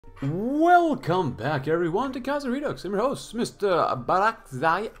Welcome back, everyone, to Kaiserredux. I'm your host, Mr.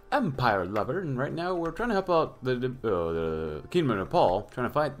 Barakzai Empire Lover, and right now we're trying to help out the Kingdom of Nepal, trying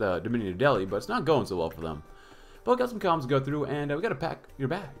to fight the Dominion of Delhi, but it's not going so well for them. But we got some comms to go through, and we got to pack your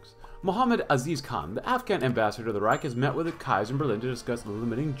bags. Mohammed Aziz Khan, the Afghan ambassador to the Reich, has met with the Kaiser in Berlin to discuss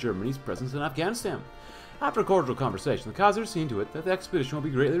limiting Germany's presence in Afghanistan. After a cordial conversation, the Kaiser has seen to it that the expedition will be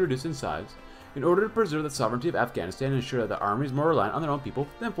greatly reduced in size, in order to preserve the sovereignty of Afghanistan and ensure that the army is more reliant on their own people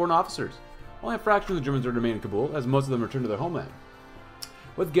than foreign officers. Only a fraction of the Germans are to remain in Kabul, as most of them return to their homeland,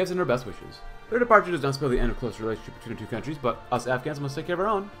 with gifts and their best wishes. Their departure does not spell the end of close relationship between the two countries, but us Afghans must take care of our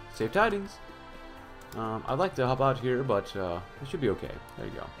own. Safe tidings. I'd like to help out here, but it should be okay. There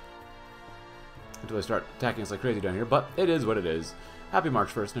you go. Until they start attacking us like crazy down here, but it is what it is. Happy March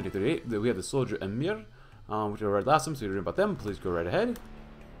 1st, 1938. We have the soldier Emir, which I read last time, so you read about them. Please go right ahead.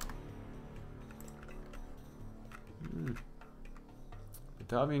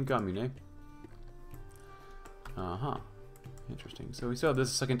 Batavian commune, eh? Interesting. So we saw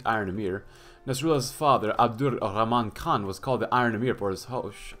this second Iron Emir. Nasrullah's father, Abdur Rahman Khan, was called the Iron Emir for his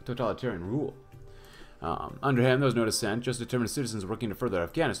harsh totalitarian rule. Under him, there was no dissent, just determined citizens working to further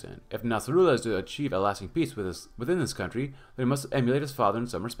Afghanistan. If Nasrullah is to achieve a lasting peace within this country, then he must emulate his father in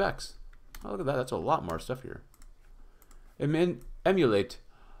some respects. Oh, look at that. That's a lot more stuff here. Emulate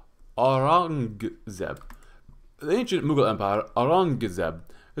Aurangzeb. The ancient Mughal Empire, Aurangzeb,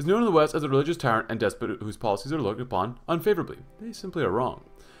 is known in the West as a religious tyrant and despot whose policies are looked upon unfavorably. They simply are wrong.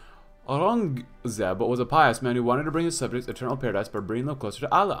 Aurangzeb was a pious man who wanted to bring his subjects eternal paradise by bringing them closer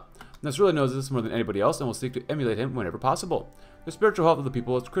to Allah. Nasrullah knows this more than anybody else and will seek to emulate him whenever possible. The spiritual health of the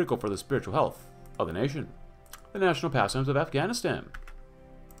people is critical for the spiritual health of the nation. The national pastimes of Afghanistan.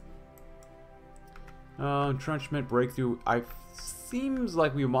 Entrenchment, breakthrough. Seems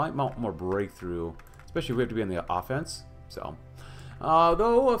like we might want more breakthrough, especially if we have to be on the offense. So,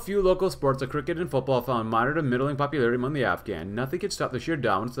 though a few local sports like cricket and football found moderate to middling popularity among the Afghan, nothing could stop the sheer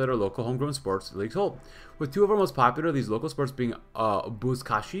dominance that our local homegrown sports leagues hold, with two of our most popular of these local sports being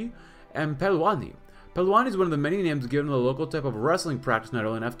Buzkashi and Pelwani. Pelwani is one of the many names given to the local type of wrestling practice not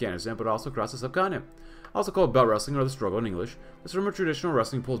only in Afghanistan but also across the subcontinent. Also called belt wrestling or the struggle in English, this form of traditional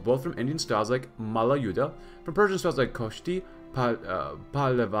wrestling pulls both from Indian styles like Malla Yuddha, from Persian styles like Koshti,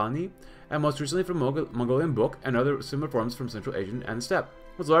 Pahlevani, and most recently from Mongolian Buk and other similar forms from Central Asian and the steppe.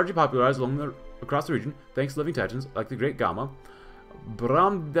 It was largely popularized across the region thanks to living titans like the Great Gama,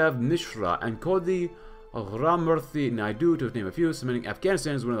 Bramdev Mishra, and Kodi Ramurthy Naidu, to name a few, cementing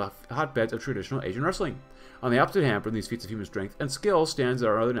Afghanistan as one of the hotbeds of traditional Asian wrestling. On the opposite hand, from these feats of human strength and skill stands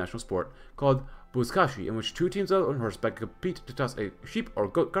our other national sport called Buzkashi, in which two teams on horseback compete to toss a sheep or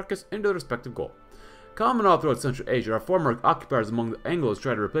goat carcass into the respective goal. Common all throughout Central Asia, our former occupiers among the Anglos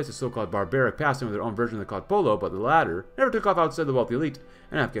tried to replace the so-called barbaric pastime with their own version of the called polo, but the latter never took off outside the wealthy elite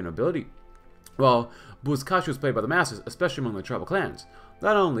and Afghan nobility. While Buzkashi was played by the masses, especially among the tribal clans.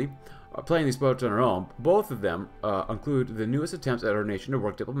 Not only playing these sports on our own, both of them include the newest attempts at our nation to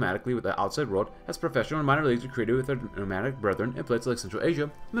work diplomatically with the outside world, as professional and minor leagues are created with their nomadic brethren in places like Central Asia,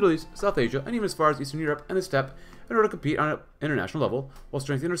 Middle East, South Asia, and even as far as Eastern Europe and the steppe in order to compete on an international level while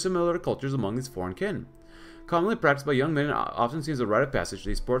strengthening our similar cultures among these foreign kin. Commonly practiced by young men and often seen as a rite of passage,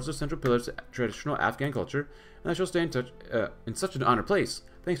 these sports are central pillars of traditional Afghan culture, and I shall stay in such an honored place,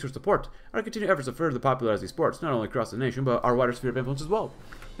 thanks to your support, and our continued efforts to further popularize these sports, not only across the nation, but our wider sphere of influence as well.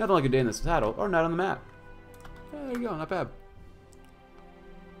 Nothing like a day in the saddle, or not on the map. Yeah, there you go, not bad.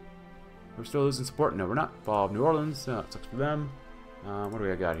 We're still losing support. No, we're not. Fall of New Orleans, sucks for them. What do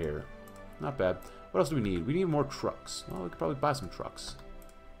we got here? Not bad. What else do we need? We need more trucks. Well, we could probably buy some trucks.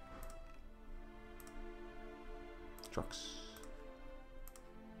 Trucks.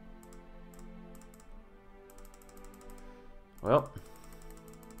 Well.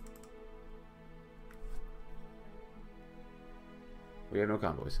 We have no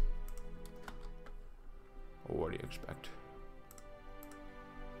convoys. What do you expect?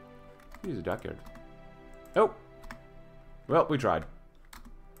 Use a dockyard. Oh! Well, we tried.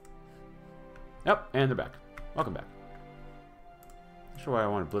 Yep, and they're back. Welcome back. Not sure why I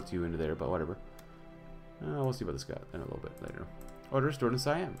want to blitz you into there, but whatever. We'll see about this guy in a little bit later. Order restored in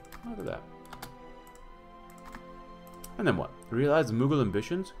Siam. Look at that. And then what? Realize Mughal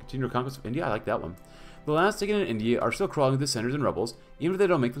ambitions? Continue conquest of India? I like that one. The lands taken in India are still crawling with dissenters and rebels, even if they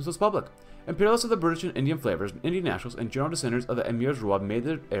don't make themselves public. Imperialists of the British and Indian flavors, Indian nationals, and general dissenters of the Emirs Rawab made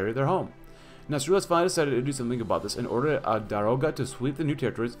their area their home. Nasrullah's finally decided to do something about this and ordered a Daroga to sweep the new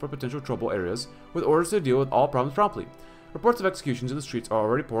territories for potential trouble areas, with orders to deal with all problems promptly. Reports of executions in the streets are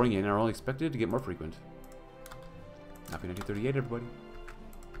already pouring in and are only expected to get more frequent. Happy 1938, everybody.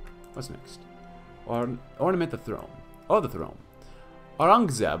 What's next? Ornament the throne. Oh, the throne.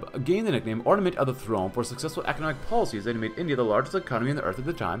 Aurangzeb gained the nickname Ornament of the Throne for successful economic policies that made India the largest economy on the earth at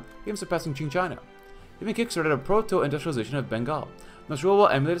the time, even surpassing Qing China. He even kickstarted a proto-industrialization of Bengal. Nasrullah will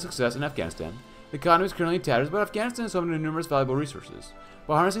emulate his success in Afghanistan. The economy is currently in tatters, but Afghanistan is home to numerous valuable resources.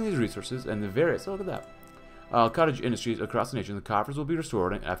 By harnessing these resources and the various, look at that, cottage industries across the nation, the coffers will be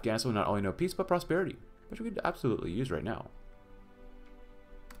restored, and Afghanistan will not only know peace but prosperity, which we could absolutely use right now.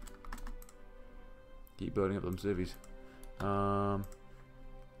 Keep building up them cities.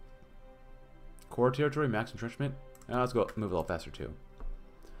 Core territory, max entrenchment. Let's go move a little faster too.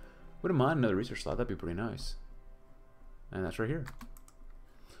 Wouldn't mind another research slot. That'd be pretty nice. And that's right here.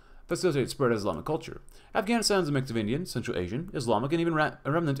 Facilitate spread of Islamic culture. Afghanistan is a mix of Indian, Central Asian, Islamic, and even a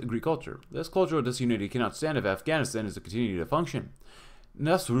remnant Greek culture. This cultural disunity cannot stand if Afghanistan is to continue to function.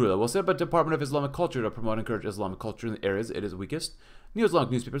 Nasrullah will set up a Department of Islamic Culture to promote and encourage Islamic culture in the areas it is weakest.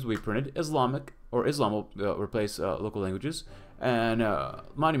 Neo-Islamic newspapers will be printed. Islam will replace local languages, and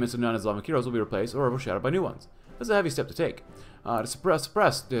monuments of non-Islamic heroes will be replaced or overshadowed by new ones. This is a heavy step to take. To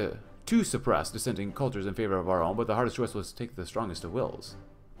suppress dissenting cultures in favor of our own, but the hardest choice was to take the strongest of wills.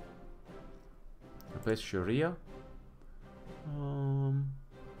 Replace Sharia.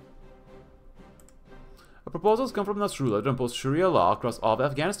 A proposal has come from Nasrullah to impose Sharia law across all of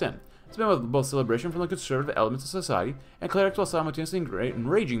Afghanistan. It's been with both celebration from the conservative elements of society and clerics while simultaneously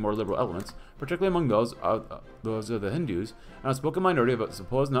enraging more liberal elements, particularly among those of the Hindus, and a spoken minority of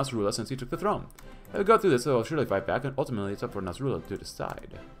supposed Nasrullah since he took the throne. If we go through this, they'll surely fight back, and ultimately it's up for Nasrullah to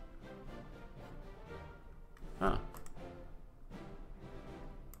decide. Huh.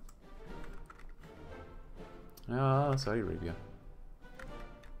 Saudi Arabia.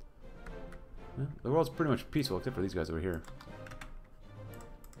 Yeah, the world's pretty much peaceful except for these guys over here.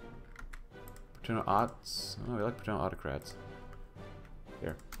 Paternal Auts. Oh, we like paternal autocrats.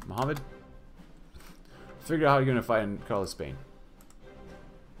 Here. Muhammad. Figure out how you're going to fight in Carlos, Spain.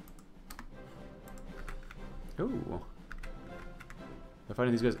 Ooh. By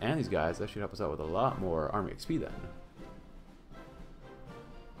fighting these guys and these guys, that should help us out with a lot more army XP then.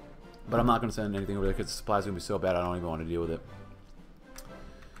 But I'm not going to send anything over there because the supplies are going to be so bad I don't even want to deal with it.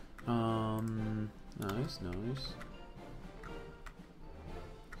 Nice, nice.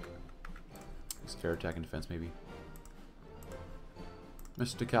 Scare attack and defense, maybe.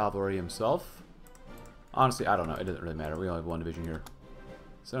 Mr. Cavalry himself. Honestly, I don't know. It doesn't really matter. We only have one division here.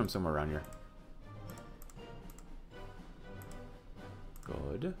 Send him somewhere around here.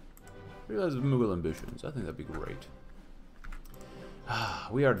 Good. Realize Mughal ambitions. I think that'd be great.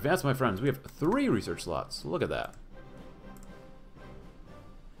 We are advanced, my friends. We have 3 research slots. Look at that.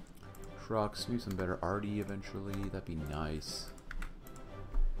 Trucks, maybe some better RD eventually. That'd be nice.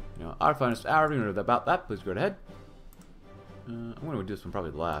 You know, our finest hour. We're gonna know about that. Please go ahead. I'm gonna do this one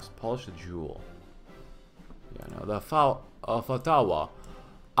probably last. Polish the jewel. Yeah, no, the Fatawa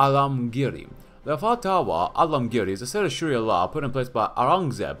Alamgiri. The Fatawa Alamgiri is a set of Sharia law put in place by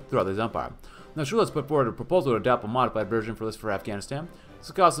Aurangzeb throughout his empire. Nasrullah has put forward a proposal to adopt a modified version for this for Afghanistan.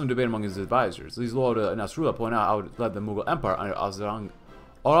 This caused some debate among his advisors. These loyal to Nasrullah point out how it led the Mughal Empire under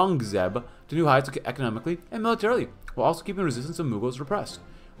Aurangzeb to new heights economically and militarily, while also keeping resistance of Mughals repressed.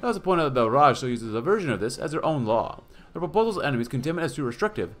 They also point out that the Raj still uses a version of this as their own law. The proposal's enemies condemn it as too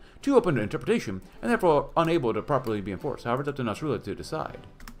restrictive, too open to interpretation, and therefore unable to properly be enforced. However, it's up to Nasrullah to decide.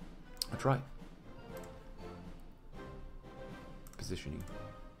 That's right. Positioning.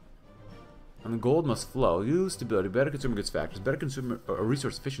 And the gold must flow. Use stability, better consumer goods factors, better consumer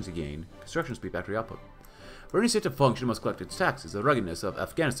resource efficiency gain, construction speed, factory output. For any state to function, it must collect its taxes. The ruggedness of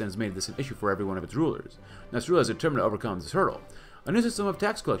Afghanistan has made this an issue for every one of its rulers. Nasrullah is determined to overcome this hurdle. A new system of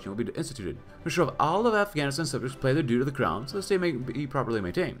tax collection will be instituted to ensure that all of Afghanistan's subjects pay their due to the crown, so the state may be properly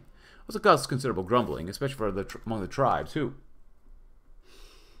maintained. Also causes considerable grumbling, especially for among the tribes who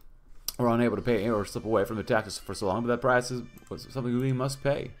are unable to pay or slip away from the taxes for so long, but that price is something we must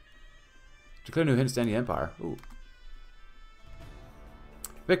pay. Declare new Hindustani Empire. Ooh.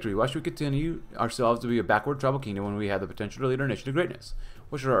 Victory. Why should we continue ourselves to be a backward tribal kingdom when we have the potential to lead our nation to greatness?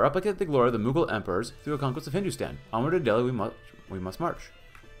 We should replicate the glory of the Mughal emperors through a conquest of Hindustan. Onward to Delhi we must march.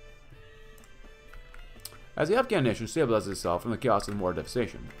 As the Afghan nation stabilizes itself from the chaos and war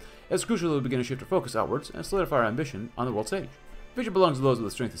devastation, it's crucial that we begin to shift our focus outwards and solidify our ambition on the world stage. Vision belongs to those with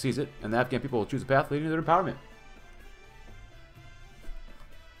the strength to seize it, and the Afghan people will choose a path leading to their empowerment.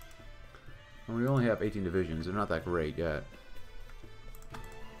 And we only have 18 divisions. They're not that great yet.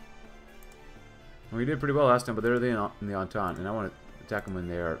 And we did pretty well last time, but they're in the Entente, and I want to attack them when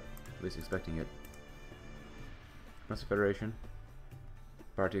they are at least expecting it. Russian Federation.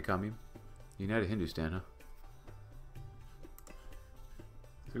 Bharatiya Kami. United Hindustan, huh?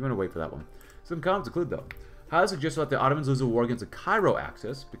 So we're going to wait for that one. Some comments include, though. Highly suggest that the Ottomans lose a war against the Cairo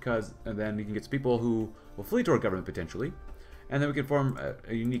axis, because and then you can get some people who will flee to our government potentially, and then we can form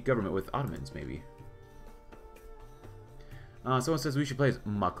a unique government with Ottomans maybe. Someone says we should play as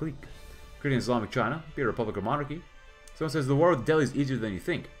Maklik, creating Islamic China, be a republic or monarchy. Someone says the war with Delhi is easier than you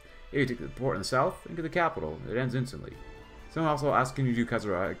think. If you take the port in the south and get the capital, it ends instantly. Someone also asks, can you do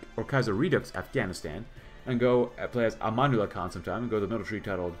Kaiserredux Afghanistan and go play as Amanullah Khan sometime and go to the middle tree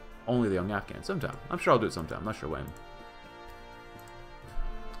titled Only the Young Afghan sometime. I'm sure I'll do it sometime. I'm not sure when.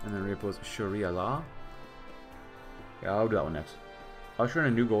 And then reimpose Sharia law. Yeah, I'll do that one next. Usher in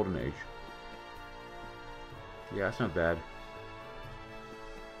a new golden age. Yeah, that's not bad.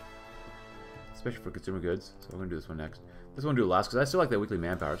 Especially for consumer goods. So we're going to do this one next. This one will do it last because I still like that weekly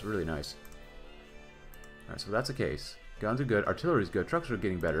manpower. It's really nice. Alright, so that's the case. Guns are good. Artillery is good. Trucks are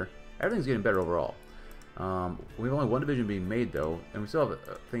getting better. Everything's getting better overall. We have only one division being made though, and we still have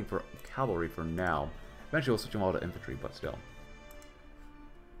a thing for cavalry for now. Eventually we'll switch them all to infantry, but still.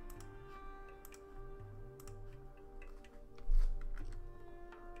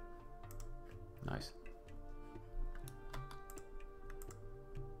 Nice.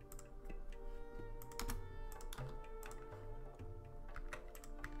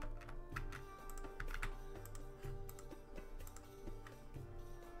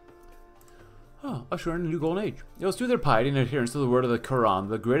 Usher in a new golden age. It was through their piety and adherence to the word of the Quran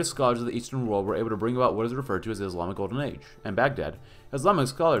the greatest scholars of the Eastern world were able to bring about what is referred to as the Islamic Golden Age. And Baghdad, Islamic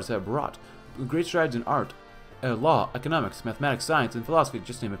scholars have brought great strides in art, law, economics, mathematics, science, and philosophy, to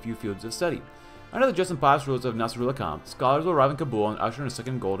just name a few fields of study. Under the just and pious rules of Nasrullah Khan, scholars will arrive in Kabul and usher in a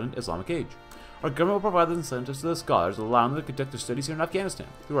second golden Islamic age. Our government will provide the incentives to the scholars, allowing them to conduct their studies here in Afghanistan.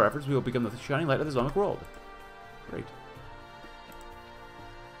 Through our efforts, we will become the shining light of the Islamic world. Great.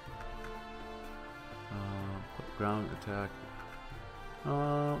 Ground attack.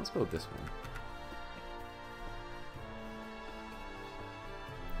 Let's go with this one.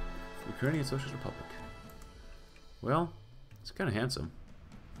 Ukrainian Socialist Republic. Well, it's kind of handsome.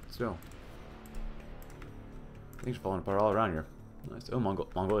 Still. Things are falling apart all around here. Nice. Oh,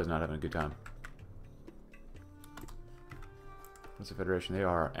 Mongolia's not having a good time. That's the Federation. They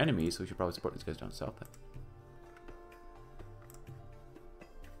are our enemies, so we should probably support these guys down south then.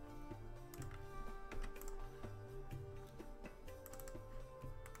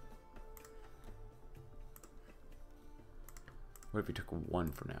 What if we took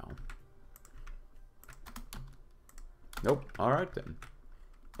one for now? Nope. Alright then.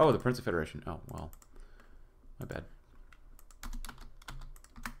 Oh, the Prince of Federation. Oh, well. My bad.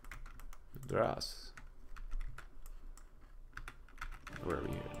 Dras. Where are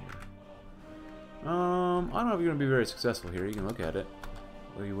we here? I don't know if you're going to be very successful here. You can look at it.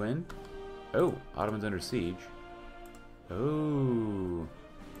 Will you win? Oh, Ottomans under siege. Oh.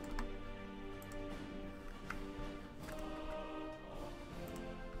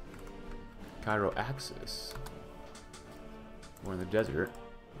 Cairo Axis. We're in the desert.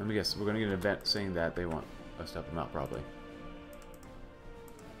 Let me guess, we're going to get an event saying that they want us to help them out, probably.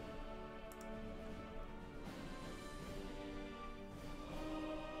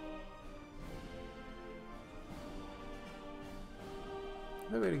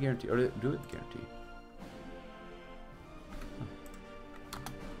 No way to guarantee, or do it with guarantee.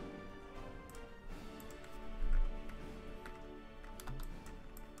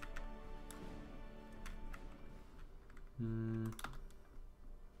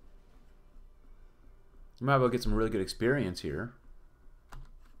 You might as well get some really good experience here.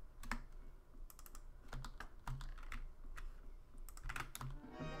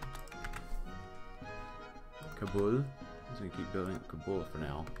 Kabul. I'm just gonna keep building up Kabul for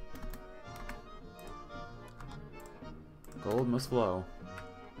now. Gold must flow.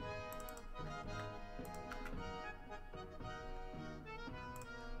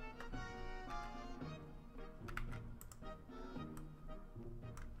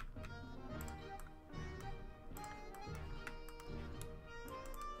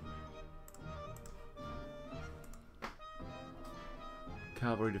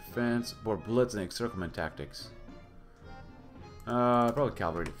 Cavalry defense, or blitz and encirclement tactics. Probably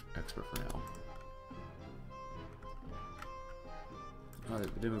cavalry expert for now. Oh, they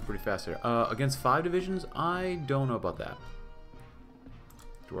did move pretty fast here. Against 5 divisions, I don't know about that.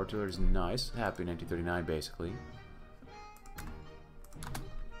 Artillery is nice. Happy 1939, basically.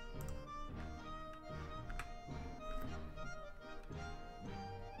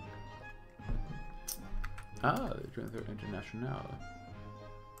 Ah, the 23rd International.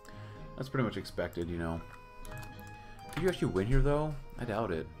 That's pretty much expected, you know. Did you actually win here, though? I doubt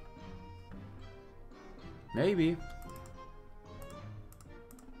it. Maybe.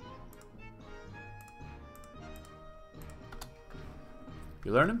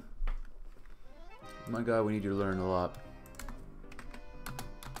 You learning? My God, we need you to learn a lot.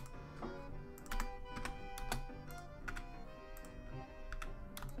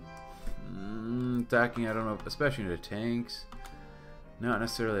 Attacking, I don't know, especially into tanks. Not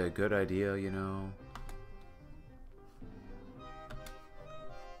necessarily a good idea, you know.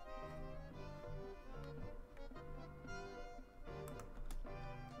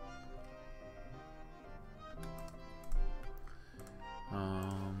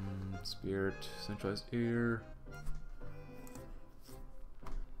 Spirit, centralized air.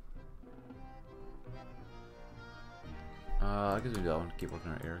 I guess we do that one. Keep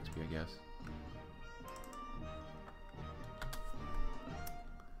working on our air XP, I guess.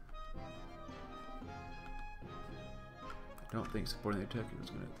 I don't think supporting the attack is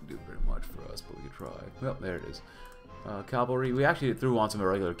going to do very much for us, but we could try. Well, there it is. Cavalry. We actually threw on some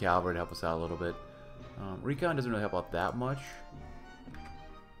regular cavalry to help us out a little bit. Recon doesn't really help out that much.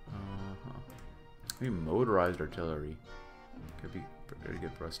 Maybe motorized artillery could be very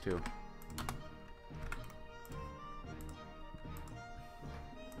good for us too.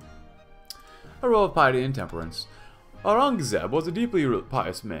 A role of piety and temperance. Aurangzeb was a deeply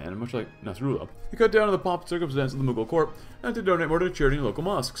pious man, much like Nasrullah. He cut down on the pomp and circumstance of the Mughal court and to donate more to charity and local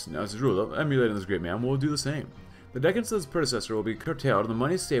mosques. Nasrullah, emulating this great man, will do the same. The decadence of his predecessor will be curtailed, and the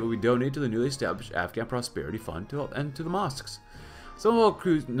money saved will be donated to the newly established Afghan Prosperity Fund and to the mosques. Some will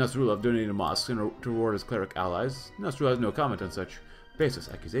accuse Nasrullah of donating to mosques and to reward his cleric allies. Nasrullah has no comment on such baseless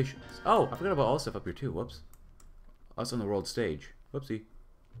accusations. Oh, I forgot about all this stuff up here too. Whoops. Us on the world stage. Whoopsie.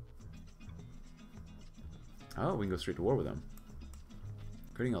 Oh, we can go straight to war with them.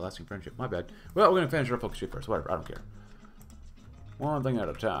 Creating a lasting friendship. My bad. Well, we're going to finish our focus tree first. Whatever, I don't care. One thing at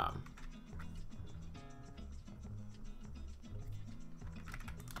a time.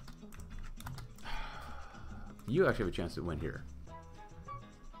 You actually have a chance to win here.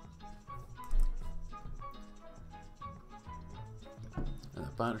 And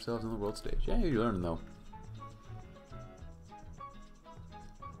find ourselves on the world stage. Yeah, you're learning though.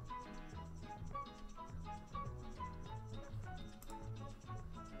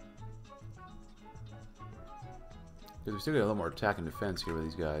 Because we still get a little more attack and defense here with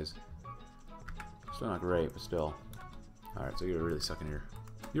these guys. Still not great, but still. Alright, so you're really sucking here.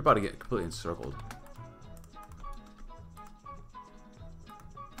 You're about to get completely encircled.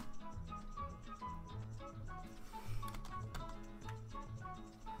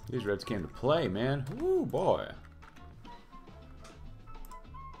 These Reds came to play, man. Ooh, boy.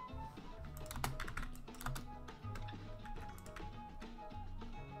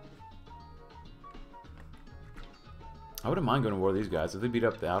 I wouldn't mind going to war with these guys. If they beat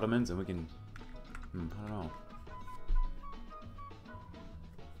up the Ottomans, and we can... I don't know.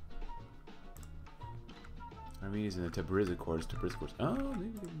 Armenians in the Tabriz Accords. Oh,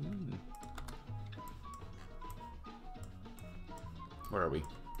 maybe... Where are we?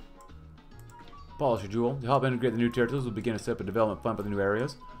 Polish Jewel. To help integrate the new territories, we'll begin a separate development fund for the new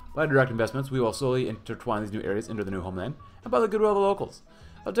areas. By direct investments, we will slowly intertwine these new areas into the new homeland, and by the goodwill of the locals.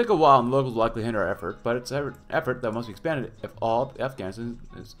 It'll take a while, and the locals will likely hinder our effort, but it's an effort that must be expanded if all Afghanistan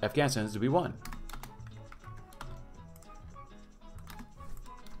is to be won.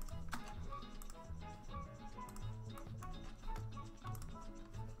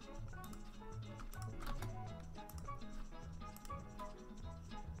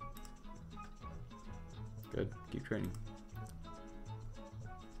 Good. Keep training.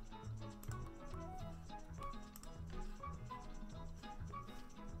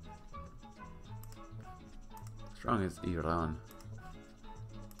 Strong as Iran.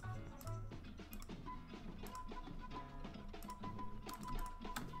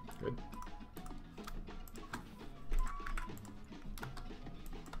 Good.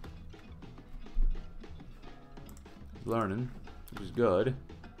 Learning, which is good.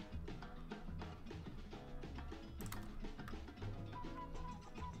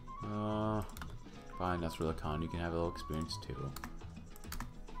 Fine, that's really con. You can have a little experience too.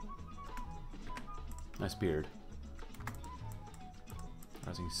 Nice beard.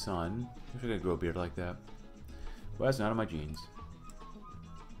 Rising sun. Wish I could grow a beard like that. Well, that's not in my genes.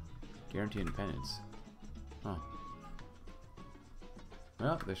 Guarantee independence. Huh.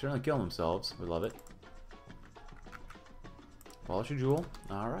 Well, they're certainly killing themselves. We love it. Polish a jewel.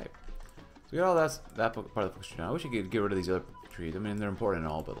 Alright. So we got all that part of the focus tree now. I wish I could get rid of these other trees. I mean, they're important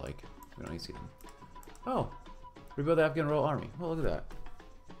and all, but like, we don't need to see them. Oh! Rebuild the Afghan Royal Army. Oh, look at that.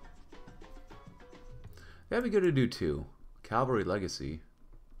 That'd be good to do too. Cavalry Legacy.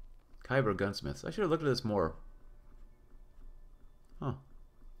 Khyber Gunsmiths. I should have looked at this more. Huh.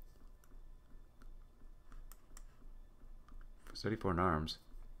 Steady foreign arms.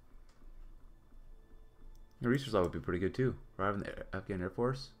 The research level would be pretty good too. Arriving the Afghan Air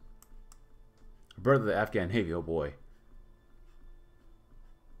Force. Birth of the Afghan Navy, oh boy.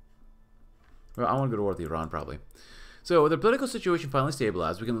 Well, I want to go to war with Iran probably. So, with the political situation finally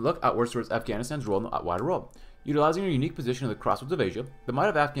stabilized, we can look outwards towards Afghanistan's role in the wider world. Utilizing our unique position at the crossroads of Asia, the might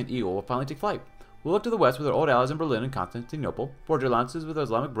of Afghan eagle will finally take flight. We'll look to the west with our old allies in Berlin and Constantinople, forge alliances with our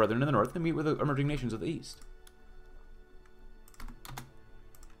Islamic brethren in the north, and meet with the emerging nations of the east.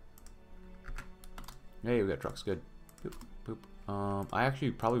 Hey, we got trucks, good. Boop, boop. I actually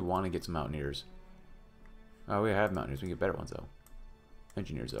probably want to get some mountaineers. Oh, we have mountaineers, we can get better ones though.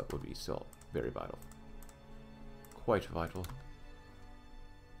 Engineers though would be still very vital. Quite vital.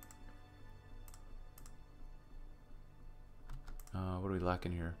 What do we lack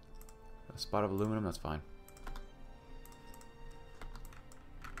in here? A spot of aluminum, that's fine.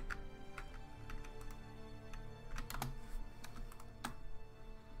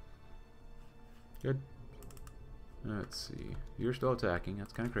 Good. Let's see. You're still attacking.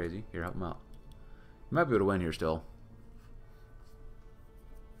 That's kind of crazy. Here, help them out. You might be able to win here still.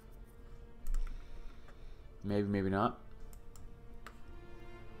 Maybe, maybe not.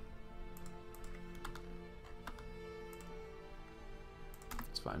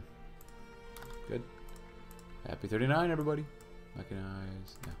 It's fine. Good. Happy 39, everybody.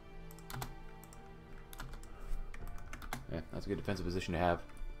 Mechanize. Yeah. Yeah, that's a good defensive position to have.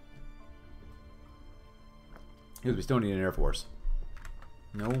 Because we still need an Air Force.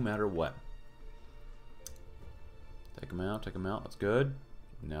 No matter what. Take them out, take them out. That's good.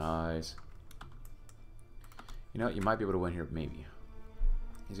 Nice. You know what? You might be able to win here, maybe.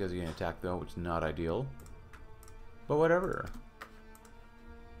 These guys are getting attacked, though, which is not ideal. But whatever.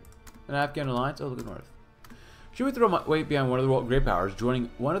 An Afghan alliance? Oh, look at north. Should we throw weight behind one of the great powers, joining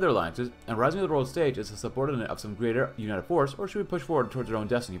one of their alliances, and rising to the world stage as a subordinate of some greater united force, or should we push forward towards our own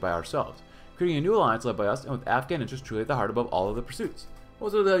destiny by ourselves, creating a new alliance led by us and with Afghan interests truly at the heart above all other pursuits?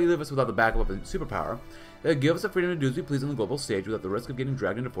 Also, that you leave us without the backup of a superpower, that give us the freedom to do as we please on the global stage without the risk of getting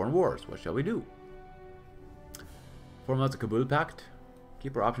dragged into foreign wars. What shall we do? Formalize the Kabul Pact.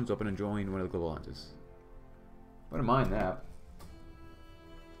 Keep our options open and join one of the global alliances. Wouldn't mind that.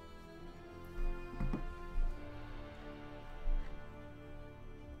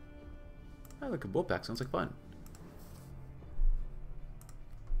 Oh, the Kabul Pact sounds like fun.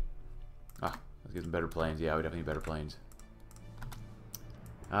 Ah, let's get some better planes. Yeah, we definitely need better planes.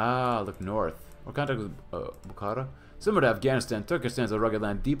 Ah, look north. We're contact with Bukhara. Similar to Afghanistan, Turkestan is a rugged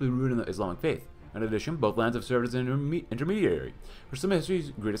land deeply rooted in the Islamic faith. In addition, both lands have served as an intermediary for some of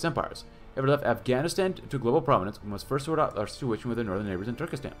history's greatest empires. If we left Afghanistan to global prominence, we must first sort out our situation with our northern neighbors in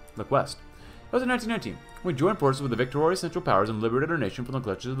Turkestan. Look west. It was in 1919. We joined forces with the victorious Central Powers and liberated our nation from the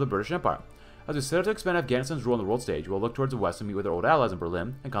clutches of the British Empire. As we set out to expand Afghanistan's role on the world stage, we'll look towards the west and meet with our old allies in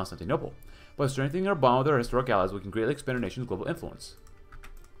Berlin and Constantinople. By strengthening our bond with our historic allies, we can greatly expand our nation's global influence.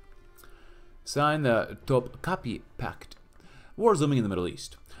 Sign the Topkapi Pact. War is looming in the Middle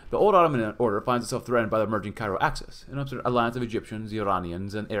East. The old Ottoman order finds itself threatened by the emerging Cairo Axis, an upstart alliance of Egyptians,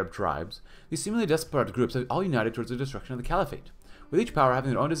 Iranians, and Arab tribes. These seemingly desperate groups have all united towards the destruction of the Caliphate. With each power having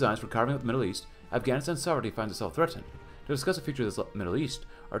their own designs for carving up the Middle East, Afghanistan's sovereignty finds itself threatened. To discuss the future of the Middle East,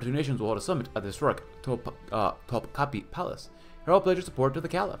 our two nations will hold a summit at the historic Topkapi Palace. Here all pledge their support to the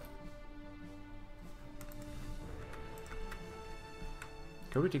Caliph.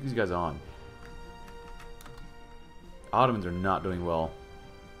 Can we take these guys on? Ottomans are not doing well.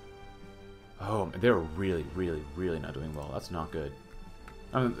 Oh, they're really, really, really not doing well. That's not good.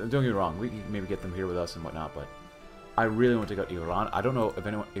 I mean, don't get me wrong. We can maybe get them here with us and whatnot, but I really want to take out Iran. I don't know if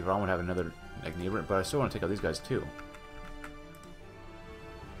Iran would have another like neighbor, but I still want to take out these guys too.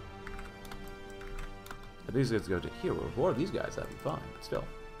 If these guys go to here, we'll avoid these guys. That'd be fine, but still.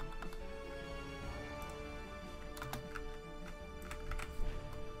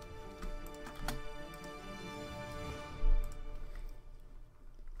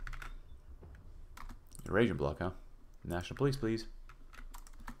 Eurasian bloc, huh? National police, please.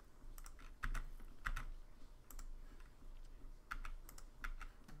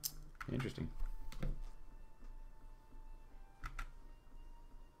 Interesting.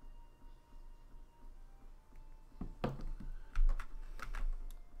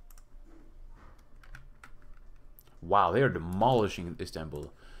 Wow, they are demolishing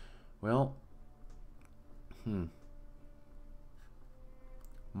Istanbul. Well,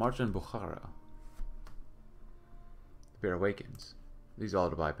 March on Bukhara. The bear awakens. These are all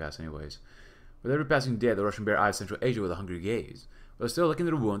to bypass anyways. With every passing day, the Russian bear eyes Central Asia with a hungry gaze. While still looking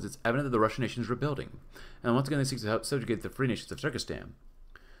through the wounds, it's evident that the Russian nation is rebuilding. And once again, they seek to help subjugate the free nations of Turkestan.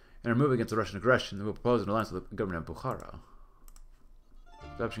 In our move against the Russian aggression, they will propose an alliance with the government of Bukhara.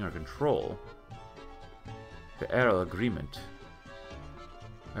 Establishing our control. The Arrow Agreement.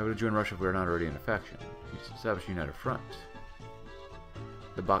 I would join Russia if we are not already in a faction. Establish a united front.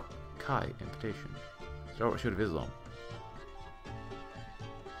 The Bakai Invitation. Start shoot of Islam.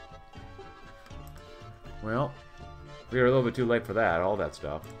 Well, we are a little bit too late for that, all that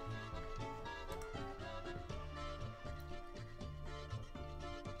stuff.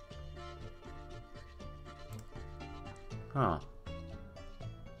 Huh.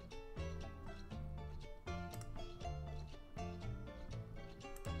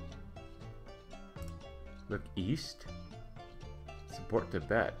 Look east. Support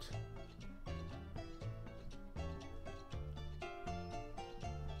Tibet.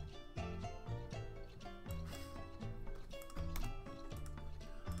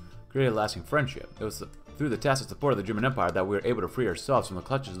 Create a lasting friendship. It was through the tacit support of the German Empire that we were able to free ourselves from the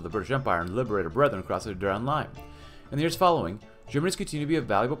clutches of the British Empire and liberate our brethren across the Duran line. In the years following, Germany has continued to be a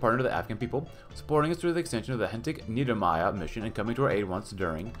valuable partner to the Afghan people, supporting us through the extension of the Hentik Niedermaya mission and coming to our aid once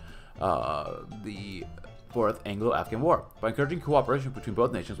during the Fourth Anglo-Afghan War. By encouraging cooperation between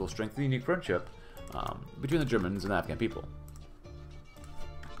both nations, we'll strengthen the unique friendship between the Germans and the Afghan people.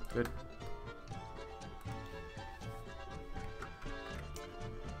 Good.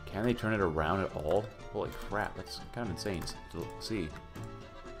 Can they turn it around at all? Holy crap, that's kind of insane to see.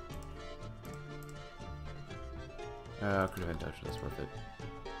 Could have been touched, that's worth it.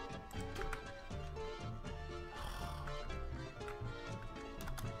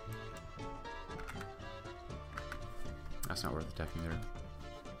 That's not worth attacking there.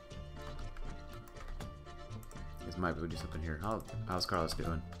 This might be able to do something here. How's Carlos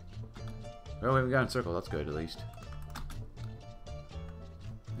doing? Oh, wait, we got in circle, that's good at least.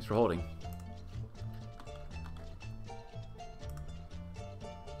 Thanks for holding.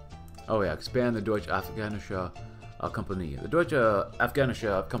 Oh yeah, expand the Deutsche Afghanistan Company. The Deutsche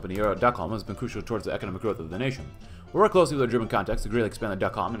Afghanistan Company, or DACOM, has been crucial towards the economic growth of the nation. We work closely with our German contacts to greatly expand the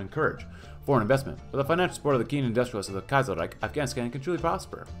DACOM and encourage foreign investment. With the financial support of the keen industrialists of the Kaiserredux, Afghanistan can truly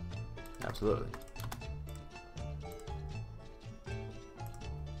prosper. Absolutely.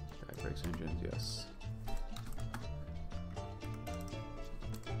 That breaks engines, yes.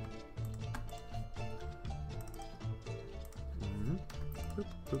 Boop,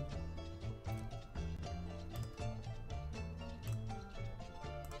 boop.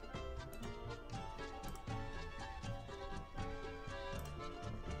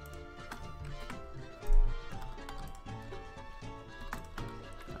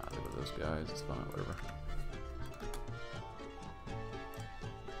 Guys, it's fine, whatever.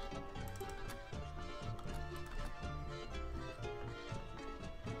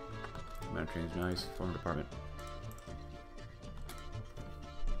 Command train's nice. Foreign department.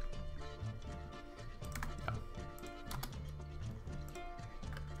 Yeah.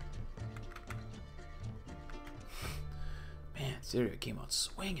 Man, Syria came out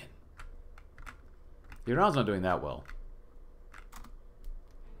swinging. Iran's not doing that well.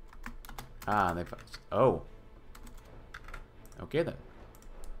 Ah, they... Oh. Okay, then.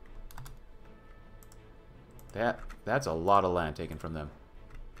 That's a lot of land taken from them.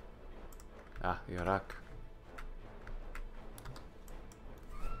 Ah, Iraq.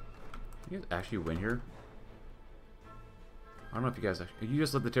 You guys actually win here? I don't know if you guys actually... You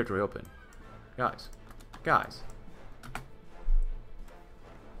just let the territory open. Guys. Guys.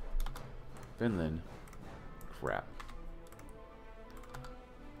 Finland. Crap.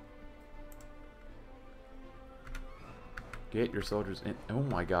 Get your soldiers in. Oh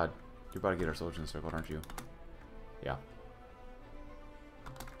my god. You're about to get our soldiers in the circle, aren't you? Yeah.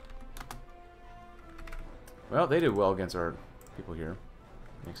 Well, they did well against our people here.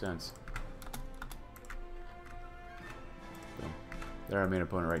 Makes sense. So, they're our main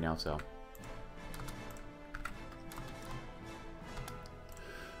opponent right now, so.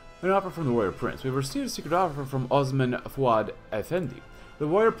 An offer from the Warrior Prince. We have received a secret offer from Osman Fuad Effendi, the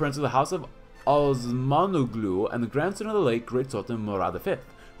Warrior Prince of the House of Osmanoglu and the grandson of the late Great Sultan Murad V,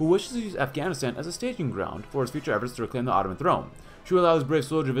 who wishes to use Afghanistan as a staging ground for his future efforts to reclaim the Ottoman throne. Should we allow his brave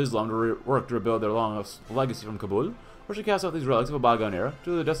soldiers of Islam to work to rebuild their long legacy from Kabul, or should we cast out these relics of a bygone era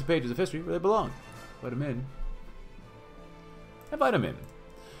to the dusty pages of history where they belong? Invite him in. Invite him in.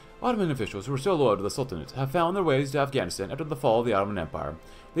 Ottoman officials who were so loyal to the Sultanate have found their ways to Afghanistan after the fall of the Ottoman Empire.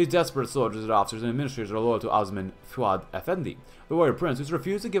 These desperate soldiers and officers and administrators are loyal to Osman Fuad Effendi, the warrior prince who's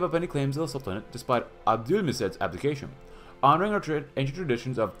refused to give up any claims to the Sultanate despite Abdülmecid's abdication. Honoring our ancient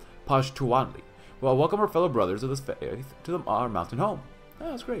traditions of Pashtuwanli, we'll welcome our fellow brothers of this faith to our mountain home.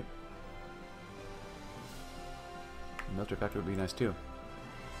 Oh, that's great. The military factory would be nice too.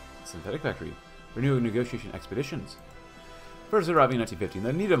 Synthetic factory. Renewing negotiation expeditions. First arriving in 1915,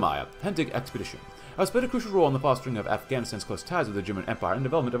 the Niedermeyer Hentig expedition has played a crucial role in the fostering of Afghanistan's close ties with the German Empire and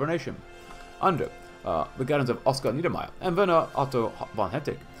development of our nation. Under the guidance of Oskar Niedermeyer and Werner Otto von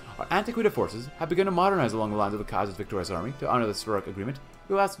Hentig, our antiquated forces have begun to modernize along the lines of the Kaiser's victorious army. To honor the historic agreement,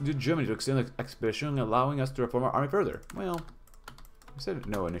 we will ask Germany to extend the expedition, allowing us to reform our army further. Well, we said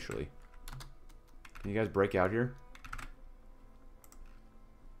no initially. Can you guys break out here?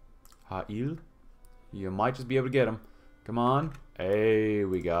 Ha'il? You might just be able to get him. Come on. Hey,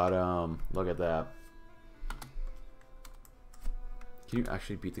 we got him. Look at that. Can you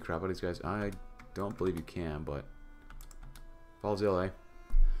actually beat the crap out of these guys? I don't believe you can, but... Falls LA.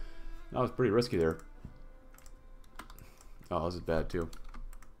 That was pretty risky there. Oh, this is bad too.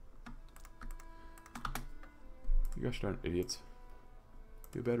 You guys aren't idiots.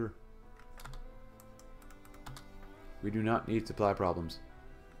 Do better. We do not need supply problems.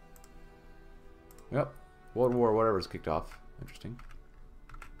 Yep. World War whatever is kicked off. Interesting.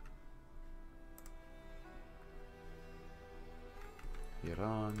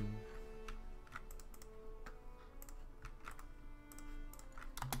 Iran.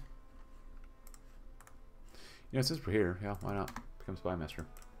 You know, since we're here, yeah, why not become spy master?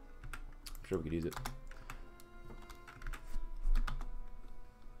 I'm sure we could use it.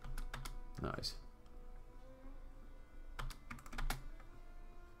 Nice.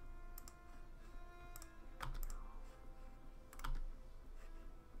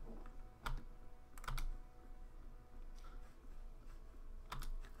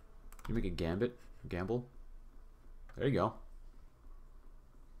 You make a gambit? Gamble? There you go.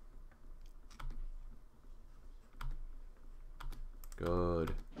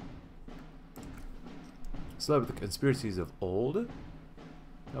 Good. Celebrate the conspiracies of old?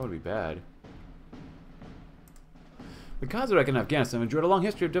 That would be bad. The Kaiserredux and Afghanistan enjoyed a long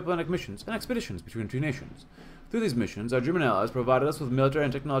history of diplomatic missions and expeditions between two nations. Through these missions, our German allies provided us with military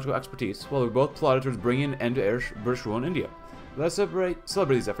and technological expertise, while we both plotted towards bringing an end to British rule in India. Let's celebrate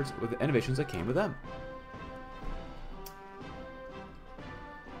these efforts with the innovations that came with them.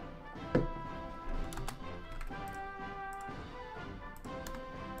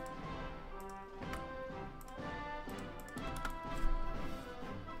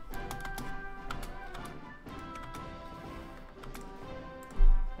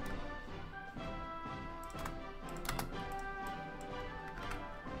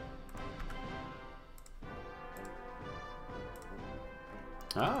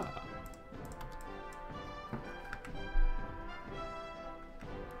 Ah.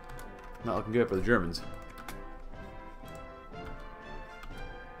 Not looking good for the Germans.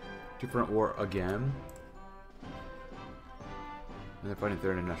 Two-front war again. And they're fighting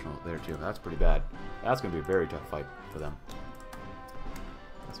Third International there too. That's pretty bad. That's going to be a very tough fight for them.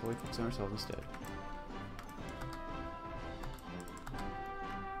 That's why we focus on ourselves instead.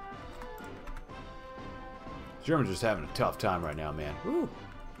 Germans are just having a tough time right now, man. Woo!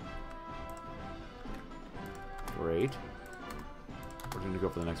 Great. We're going to go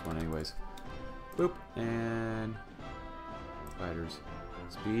for the next one anyways. Boop. And... fighters.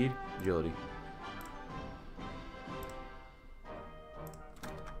 Speed. Agility.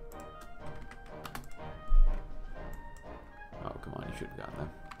 Oh, come on. You should have gotten them.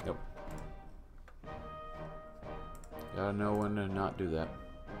 Nope. Gotta know when to not do that.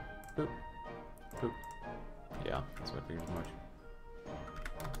 Boop. Boop. Yeah, that's what I figured as much.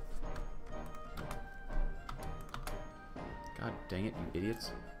 God dang it, you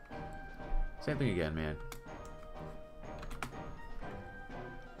idiots. Same thing again, man.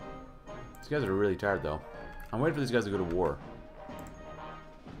 These guys are really tired, though. I'm waiting for these guys to go to war.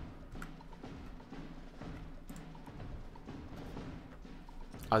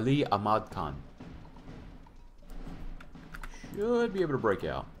 Ali Ahmad Khan. Should be able to break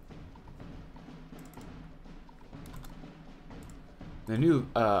out. The new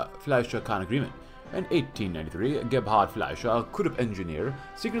Fleischer-Khan agreement. In 1893, Gebhard Fleischer, a Qutb engineer,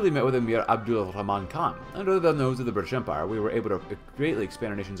 secretly met with Emir Abdul Rahman Khan. Under the nose of the British Empire, we were able to greatly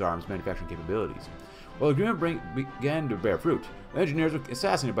expand our nation's arms manufacturing capabilities. While the agreement began to bear fruit, the engineers were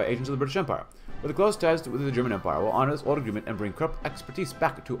assassinated by agents of the British Empire. With the close ties with the German Empire, we'll honor this old agreement and bring corrupt expertise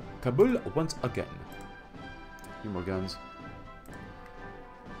back to Kabul once again. Need more guns.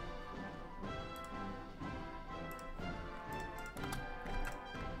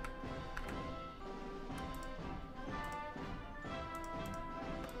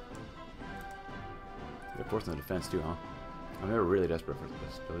 Of course, in the defense too, huh? I'm never really desperate for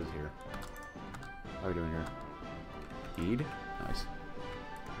those here. How are we doing here? Eid? Nice.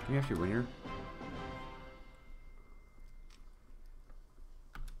 Can you actually win here?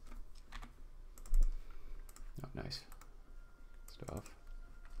 Oh, nice. stuff.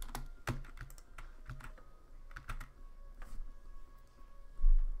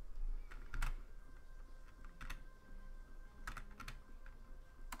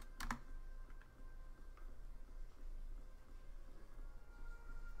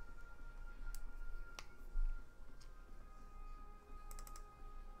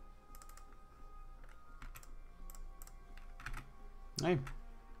 Hey,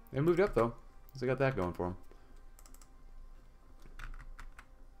 they moved up though. So they got that going for them.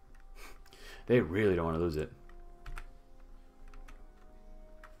 They really don't want to lose it.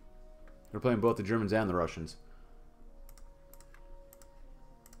 They're playing both the Germans and the Russians.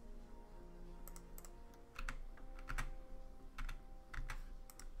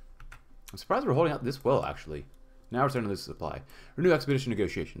 I'm surprised we're holding out this well, actually. Now we're starting to lose supply. Renew expedition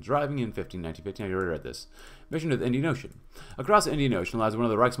negotiations. Arriving in 1915. I already read this. Mission to the Indian Ocean. Across the Indian Ocean lies one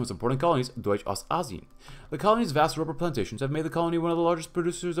of the Reich's most important colonies, Deutsch Ostasien. The colony's vast rubber plantations have made the colony one of the largest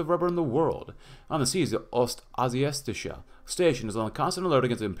producers of rubber in the world. On the seas, the Ostasiatische station is on the constant alert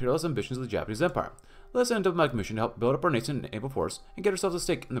against the imperialist ambitions of the Japanese Empire. Let's end up my mission to help build up our nascent naval force and get ourselves a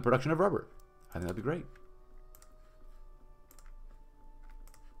stake in the production of rubber. I think that'd be great.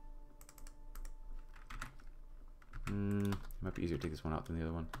 Might be easier to take this one out than the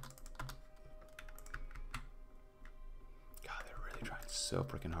other one. God, they're really trying so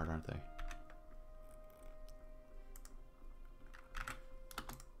freaking hard, aren't they?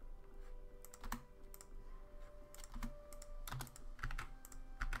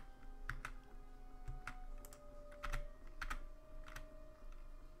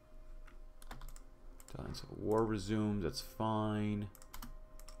 Done. So war resumes. That's fine.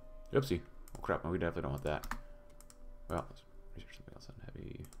 Oopsie. Oh crap! No, we definitely don't want that. Well, let's research something else on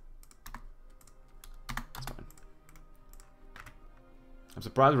heavy. That's fine. I'm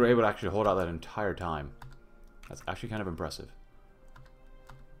surprised we're able to actually hold out that entire time. That's actually kind of impressive.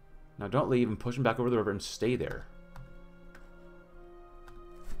 Now don't leave and push them back over the river and stay there.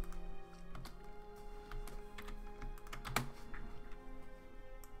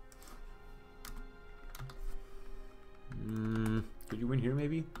 Could you win here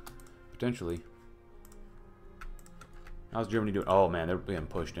maybe? Potentially. How's Germany doing? Oh man, they're being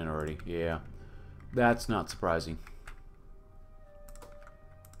pushed in already. Yeah. That's not surprising.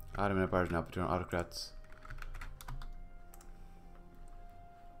 Ottoman Empire is now paternal autocrats.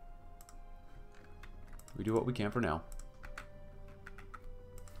 We do what we can for now.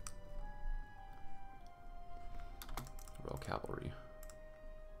 Royal Cavalry.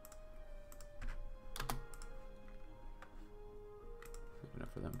 Good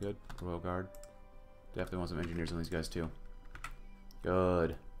enough for them. Good. Royal Guard. Definitely want some engineers on these guys too.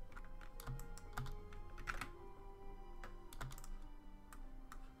 Good.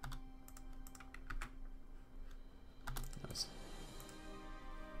 Nice.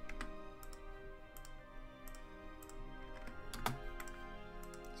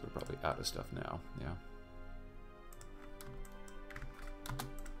 So we're probably out of stuff now. Yeah.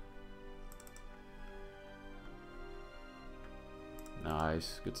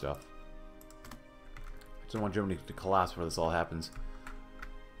 Nice. Good stuff. I don't want Germany to collapse before this all happens.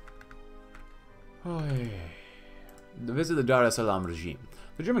 The visit of the Dar es Salaam regime.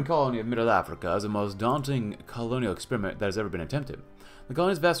 The German colony of Middle Africa is the most daunting colonial experiment that has ever been attempted. The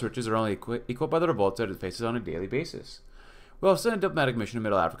colony's vast riches are only equaled by the revolts that it faces on a daily basis. We will send a diplomatic mission to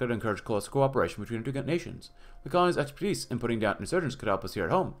Middle Africa to encourage close cooperation between the two nations. The colony's expertise in putting down insurgents could help us here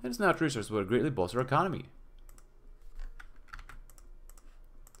at home, and its natural resources would greatly bolster our economy.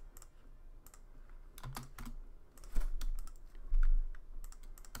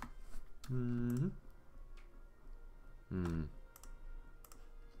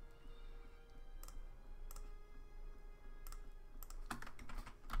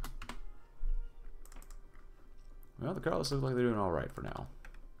 Well, the Carlos look like they're doing all right for now.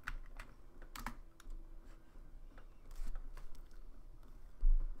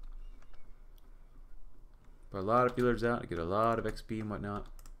 Put a lot of feelers out to get a lot of XP and whatnot.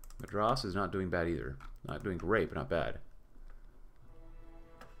 Madras is not doing bad either. Not doing great, but not bad.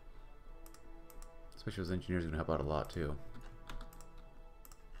 Especially those engineers are going to help out a lot too.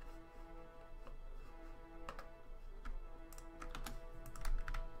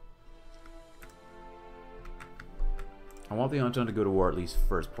 I want the Entente to go to war at least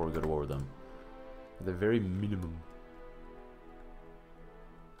first before we go to war with them. At the very minimum.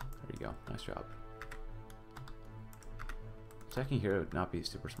 There you go. Nice job. Attacking here would not be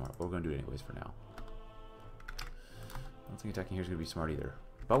super smart, but we're going to do it anyways for now. I don't think attacking here is going to be smart either.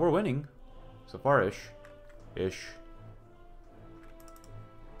 But we're winning. So far-ish. Ish.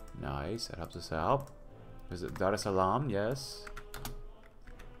 Nice. That helps us out. Visit Dar es Salaam, yes.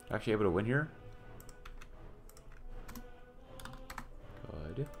 Actually able to win here.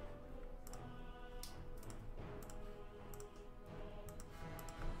 Good.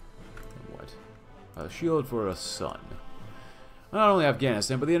 What? A shield for a sun. Not only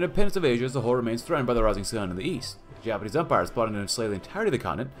Afghanistan, but the independence of Asia as a whole remains threatened by the rising sun in the east. The Japanese Empire is plotting to enslave the entirety of the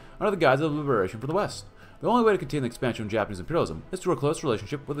continent under the guise of liberation for the West. The only way to contain the expansion of Japanese imperialism is through a close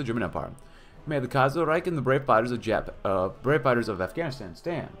relationship with the German Empire. May the Kaiserreich and the brave fighters of Afghanistan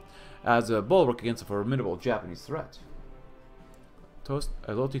stand as a bulwark against a formidable Japanese threat. Toast,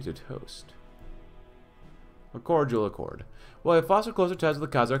 loyalty to toast. A cordial accord. While we have fostered closer ties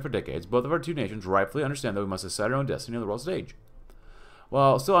with the Kaiserreich for decades, both of our two nations rightfully understand that we must decide our own destiny on the world stage.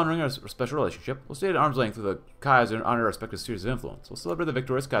 While still honoring our special relationship, we'll stay at arm's length with the Kaiser and honor our respective spheres of influence. We'll celebrate the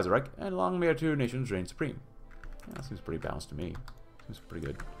victorious Kaiserreich, and long may our two nations reign supreme. Yeah, that seems pretty balanced to me. Seems pretty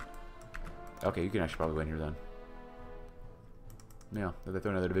good. Okay, you can actually probably win here then. Yeah, if they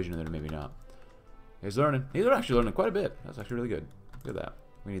throw another division in there, maybe not. He's learning. He's actually learning quite a bit. That's actually really good. Look at that.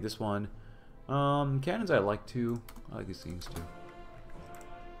 We need this one. Cannons I like too. I like these things too.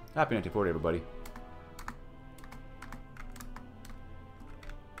 Happy 1940, everybody.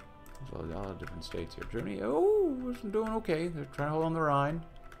 There's a lot of different states here. Germany, oh, we're doing okay. They're trying to hold on the Rhine.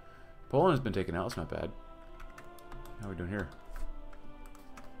 Poland has been taken out. That's not bad. How are we doing here?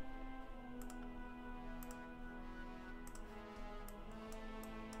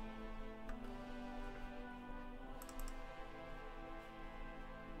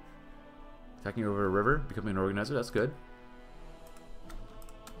 Attacking over a river, becoming an organizer, that's good.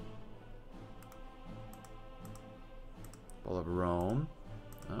 Ball of Rome.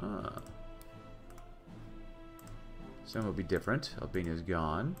 Ah. Some will be different. Albania's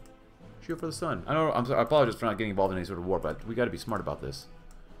gone. Shoot for the sun. I know. I apologize for not getting involved in any sort of war, but we got to be smart about this.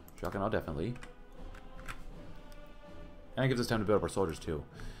 Shotgun, definitely. And it gives us time to build up our soldiers too.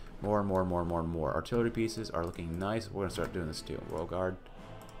 More and more and more and more and more. Artillery pieces are looking nice. We're gonna start doing this too. Royal Guard.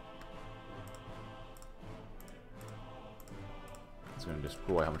 It's going to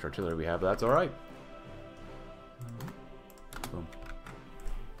destroy how much artillery we have, but that's alright. Boom.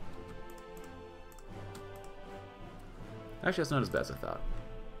 Actually, that's not as bad as I thought.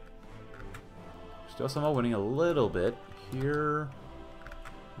 Still somehow winning a little bit here.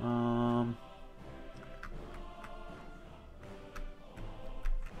 You're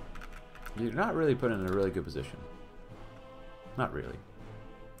not really put in a really good position. Not really.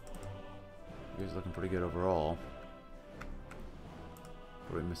 He's looking pretty good overall.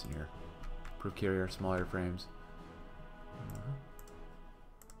 What are we missing here? Improved carrier, small airframes.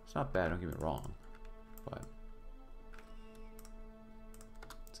 It's not bad, don't get me wrong. But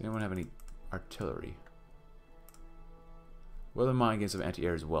does anyone have any artillery? Weather mine against some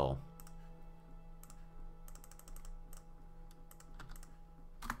anti-air as well.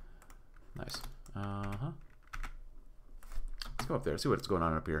 Nice. Let's go up there, see what's going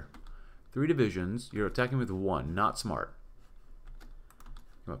on up here. 3 divisions. You're attacking with 1. Not smart.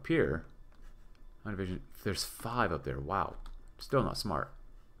 Come up here. Division. There's 5 up there. Wow. Still not smart.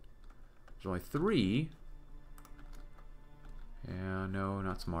 There's only 3. Yeah, no,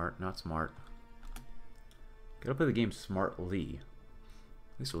 not smart. Not smart. Gotta play the game smartly.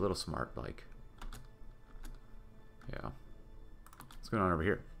 At least a little smart, like. Yeah. What's going on over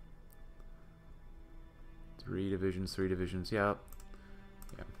here? 3 divisions, 3 divisions. Yeah.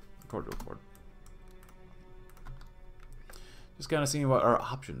 Yeah. Accord to accord. Just kind of seeing what our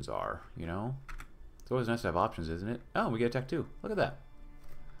options are, you know? It's always nice to have options, isn't it? Oh, we get attack too. Look at that.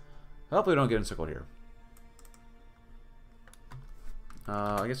 Hopefully we don't get encircled here.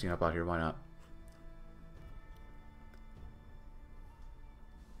 I guess you can help out here. Why not?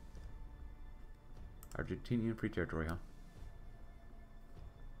 Argentinian Free Territory, huh?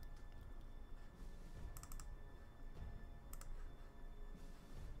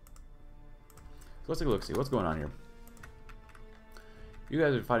 So let's take a look, see what's going on here. You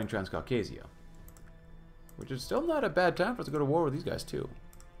guys are fighting Transcaucasia, which is still not a bad time for us to go to war with these guys too.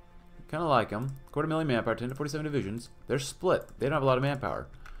 Kind of like them. 250,000 manpower, 10 to 47 divisions. They're split. They don't have a lot of manpower.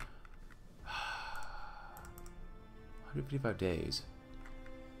 155 days.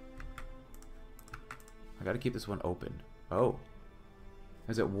 I got to keep this one open. Oh,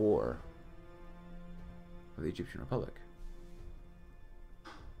 is it war with the Egyptian Republic?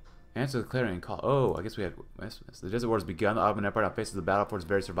 Answer the clarion call. Oh, I guess we had the Desert War has begun. The Ottoman Empire now faces the battle for its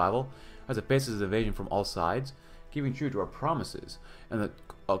very survival, as it faces invasion from all sides, keeping true to our promises. And the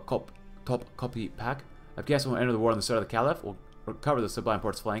Kopi Pack, Afghanistan will enter the war on the side of the Caliph. Will recover the Sublime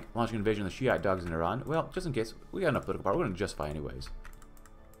Port's flank, launching an invasion of the Shiite dogs in Iran. Well, just in case, we got enough political power. We're going to justify anyways.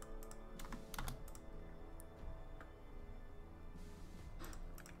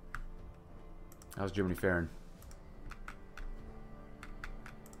 How's Germany faring?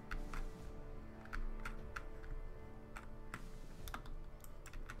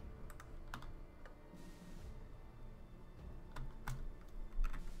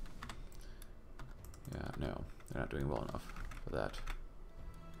 Yeah, no. They're not doing well enough for that.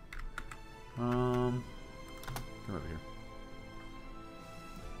 Come over here.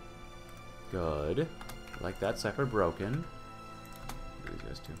 Good. Like that. Cipher broken. Look at these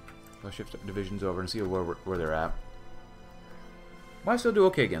guys too. I'll shift divisions over and see where they're at. Might still do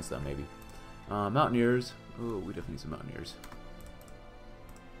okay against them, maybe. Mountaineers. Ooh, we definitely need some Mountaineers.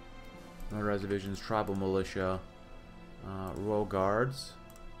 Motorized divisions, tribal militia, Royal Guards.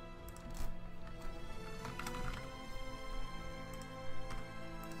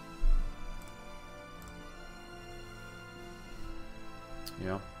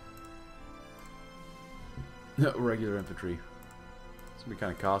 Yeah. Regular infantry. It's gonna be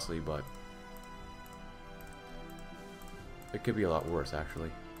kind of costly, but it could be a lot worse, actually.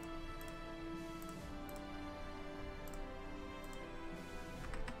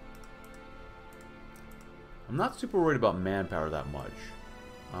 I'm not super worried about manpower that much.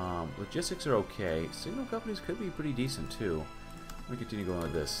 Logistics are okay. Signal companies could be pretty decent too. Let me continue going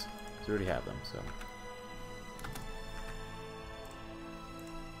with this. Because we already have them, so.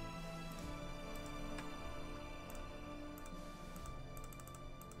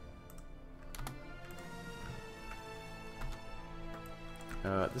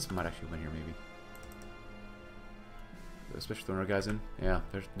 This might actually win here, maybe. Especially throwing our guys in. Yeah,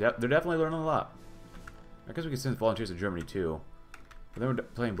 they're definitely learning a lot. I guess we could send volunteers to Germany too. But then we're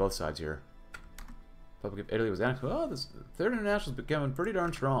playing both sides here. Republic of Italy was annexed. Oh, this Third International is becoming pretty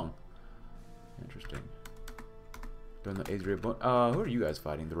darn strong. Interesting. Doing the Adria. Who are you guys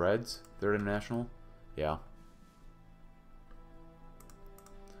fighting? The Reds? Third International? Yeah.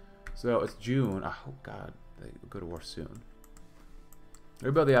 So it's June. Oh God, they go to war soon. What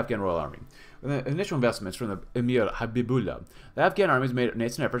about the Afghan Royal Army? With the initial investments from the Emir Habibullah, the Afghan army has made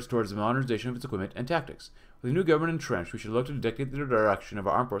nascent efforts towards the modernization of its equipment and tactics. With the new government entrenched, we should look to dictate the direction of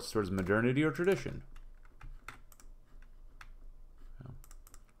our armed forces towards modernity or tradition.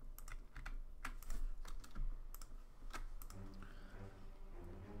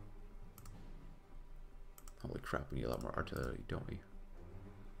 Holy crap, we need a lot more artillery, don't we?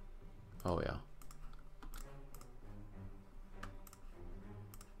 Oh yeah.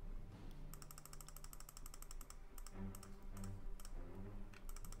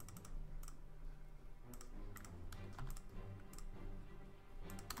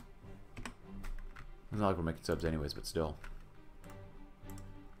 It's not like we're making subs anyways, but still.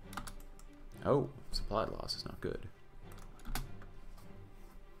 Oh, supply loss is not good.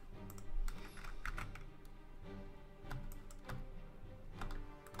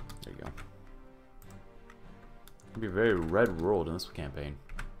 There you go. It's gonna be a very red world in this campaign.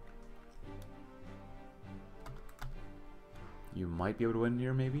 You might be able to win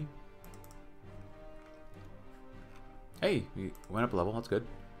here, maybe? Hey, we went up a level, that's good.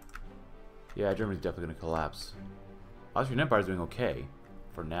 Yeah, Germany's definitely going to collapse. Austrian Empire's doing okay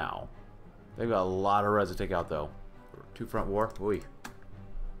for now. They've got a lot of Reds to take out, though. Two-front war. Oy.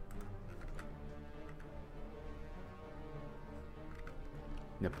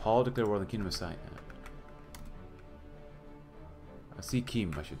 Nepal declared war on the Kingdom of Siam.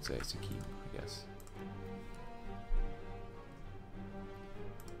 Sikkim, I should say. Sikkim, I guess.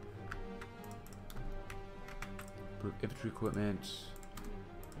 Infantry equipment.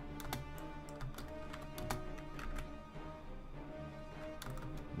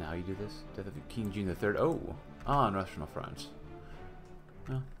 Now you do this? Death of King Jean III. Oh! Ah, National Front.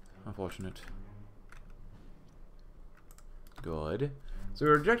 Oh, unfortunate. Good. So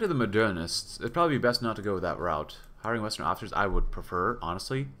we rejected the modernists. It'd probably be best not to go that route. Hiring Western officers I would prefer,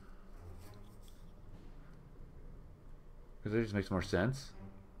 honestly. Because it just makes more sense.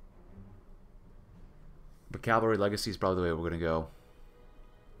 But cavalry legacy is probably the way we're going to go.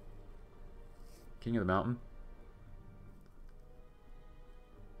 King of the Mountain.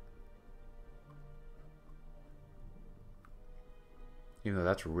 Even though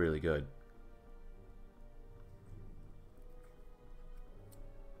that's really good.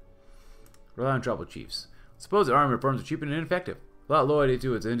 Rely on tribal chiefs. Suppose the army reforms are cheap and ineffective. Without loyalty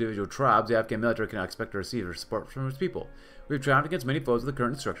to its individual tribes, the Afghan military cannot expect to receive support from its people. We've triumphed against many foes of the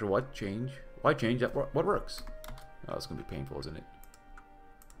current structure. Why change? Why change what works? Oh, it's going to be painful, isn't it?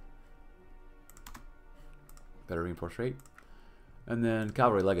 Better reinforce rate. And then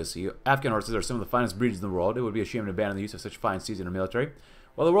cavalry legacy. Afghan horses are some of the finest breeds in the world. It would be a shame to abandon the use of such fine steeds in our military.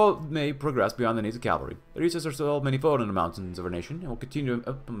 While the world may progress beyond the needs of cavalry, their uses are still manifold in the mountains of our nation, and will continue to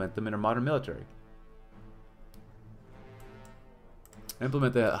implement them in our modern military.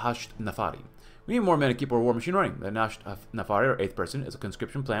 Implement the Hasht Nafari. We need more men to keep our war machine running. The Nasht Nafari, or 8th person, is a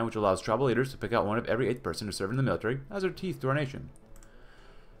conscription plan which allows tribal leaders to pick out one of every 8th person to serve in the military as their teeth to our nation.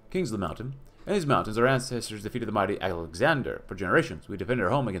 Kings of the Mountain. In these mountains, our ancestors defeated the mighty Alexander. For generations, we defended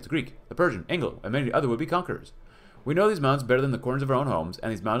our home against the Greek, the Persian, Anglo, and many other would-be conquerors. We know these mountains better than the corners of our own homes,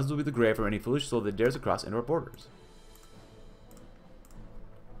 and these mountains will be the grave for any foolish soul that dares to cross into our borders.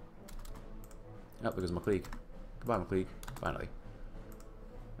 Oh, there goes McLeek. Goodbye, McLeek. Finally.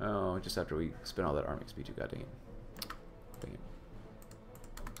 Oh, just after we spent all that army XP too. God dang it. Dang it.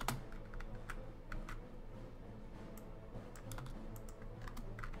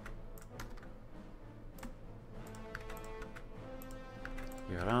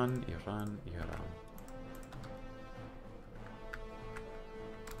 Iran, Iran, Iran.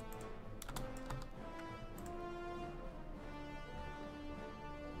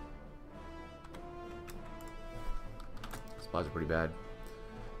 Supplies are pretty bad.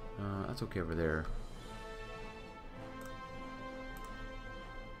 That's okay over there.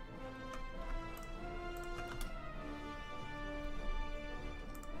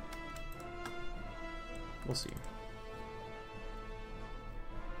 We'll see.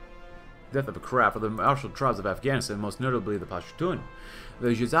 Death of a crap for the martial tribes of Afghanistan, most notably the Pashtun. The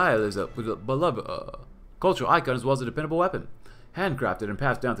Jizail is a beloved cultural icon as well as a dependable weapon. Handcrafted and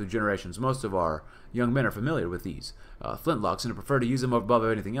passed down through generations, most of our young men are familiar with these flintlocks and prefer to use them above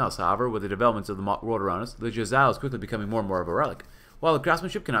anything else. However, with the developments of the world around us, the Jizail is quickly becoming more and more of a relic. While the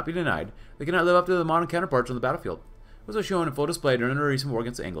craftsmanship cannot be denied, they cannot live up to the modern counterparts on the battlefield. It was shown in full display during a recent war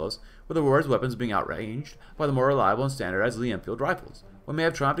against the Anglos, with the warriors' weapons being outranged by the more reliable and standardized Lee Enfield rifles. We may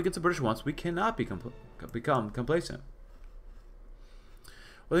have triumphed against the British once, we cannot become complacent.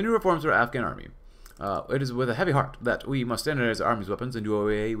 With the new reforms of our Afghan army, it is with a heavy heart that we must standardize our army's weapons and do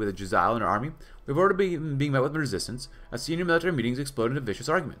away with the Jizail in our army. We've already been being met with resistance, as senior military meetings explode into vicious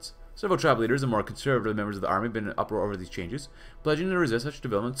arguments. Several tribal leaders and more conservative members of the army have been in uproar over these changes, pledging to resist such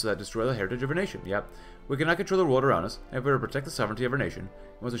developments that destroy the heritage of our nation. Yet, we cannot control the world around us, and if we are to protect the sovereignty of our nation,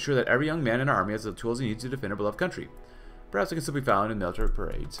 we must ensure that every young man in our army has the tools he needs to defend our beloved country. Perhaps it can still be found in military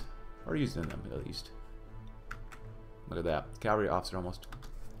parades, or used in them, at least. Look at that. Cavalry officer almost,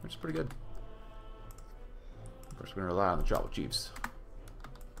 which is pretty good. Of course, we're going to rely on the tribal chiefs.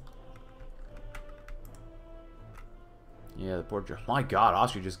 Yeah, the poor... My god,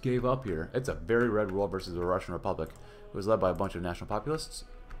 Austria just gave up here. It's a very red world versus the Russian Republic. It was led by a bunch of national populists.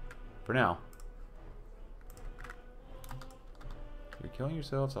 For now. You're killing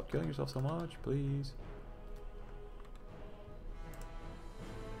yourself. Stop killing yourself so much, please.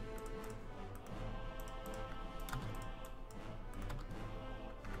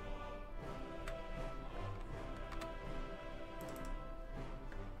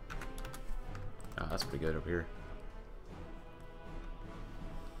 Oh, that's pretty good over here.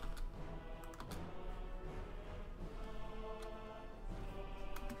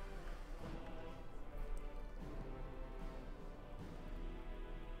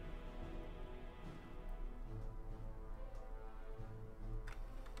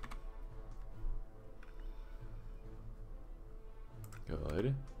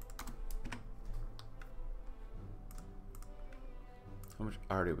 Good. How much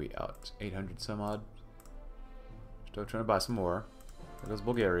are we out? 800 some odd. Still trying to buy some more. There goes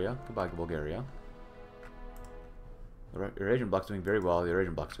Bulgaria. Goodbye, Bulgaria. The Eurasian block's doing very well. The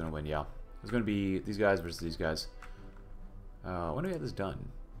Eurasian block's going to win, yeah. It's going to be these guys versus these guys. When do we have this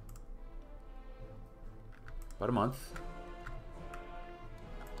done? About a month.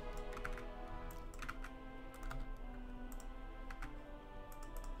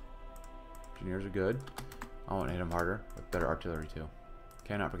 Engineers are good. I want to hit them harder with better artillery too.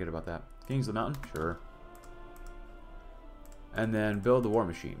 Cannot forget about that. Kings of the Mountain? Sure. And then build the war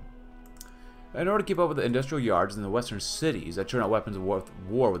machine. In order to keep up with the industrial yards in the western cities that churn out weapons of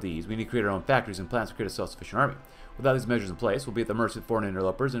war with ease, we need to create our own factories and plants to create a self-sufficient army. Without these measures in place, we'll be at the mercy of foreign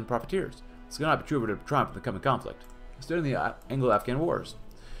interlopers and profiteers. This cannot be true if we're to triumph in the coming conflict. Studying the Anglo-Afghan Wars.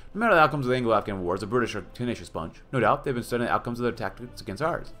 No matter the outcomes of the Anglo-Afghan Wars, the British are a tenacious bunch. No doubt, they've been studying the outcomes of their tactics against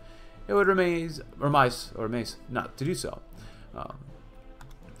ours. It would remain not to do so.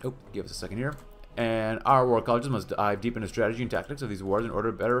 Give us a second here. And our war colleges must dive deep into strategy and tactics of these wars in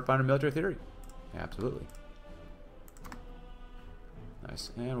order to better refine our military theory. Absolutely.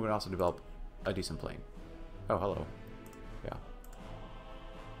 Nice. And we're going to also develop a decent plane. Oh, hello. Yeah.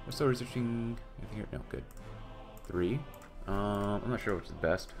 We're still researching anything here? No, good. 3. I'm not sure which is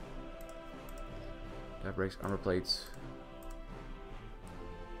best. That brakes, armor plates.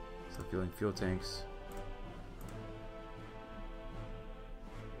 Self-fueling fuel tanks.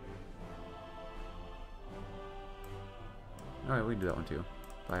 Alright, we can do that one too.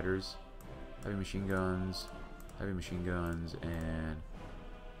 Fighters, heavy machine guns, and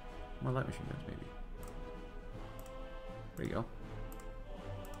more light machine guns maybe. There you go.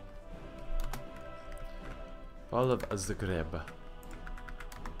 Fall of Zagreb.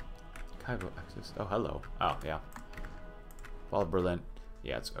 Kaiserredux. Oh, hello. Oh, yeah. Fall of Berlin.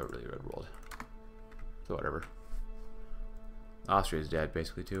 Yeah, it's a really red world. So whatever. Austria's dead,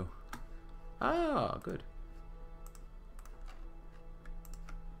 basically, too. Ah, good.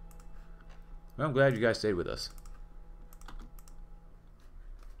 Well, I'm glad you guys stayed with us.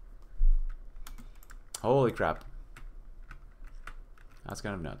 Holy crap. That's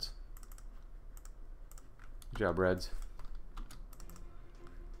kind of nuts. Good job, Reds.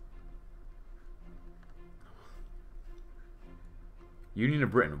 Union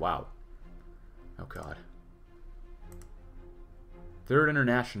of Britain. Wow. Oh, God. Third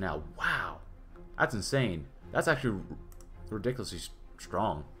International. Wow. That's insane. That's actually ridiculously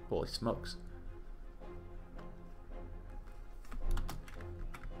strong. Holy smokes.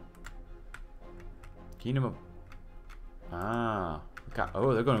 Kingdom of... Ah.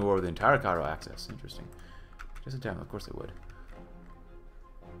 Oh, they're going to go over the entire Cairo axis. Interesting. Just in time. Of course they would.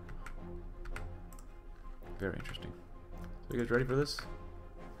 Very interesting. So you guys ready for this?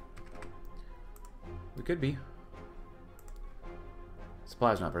 We could be.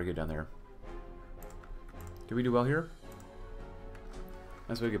 Supply's not very good down there. Can we do well here?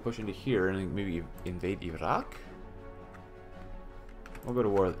 That's why we could push into here and maybe invade Iraq? We'll go to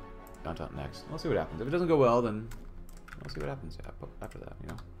war downtown next. We'll see what happens. If it doesn't go well, then we'll see what happens after that, you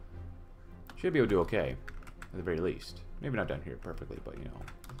know. Should be able to do okay, at the very least. Maybe not down here perfectly, but, you know.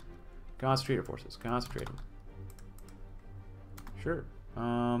 Concentrate your forces. Concentrate them. Sure.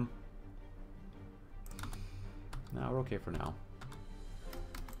 No, we're okay for now.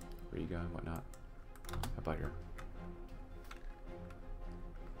 Where you going? Whatnot. How about here?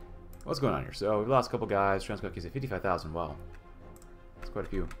 What's going on here? So we've lost a couple guys. Transcode case at 55,000. Wow, that's quite a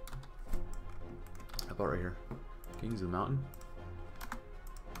few. How about right here? Kings of the Mountain.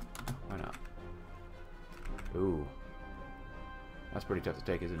 Why not? Ooh, that's pretty tough to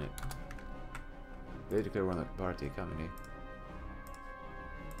take, isn't it? They declare war on the party company.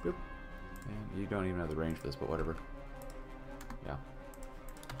 Boop. And you don't even have the range for this, but whatever. Yeah.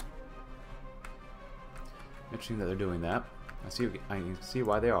 Interesting that they're doing that. I can see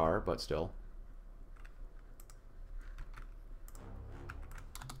why they are, but still.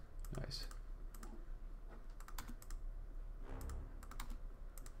 Nice.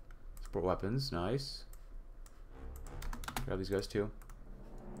 Support weapons, nice. Grab these guys too.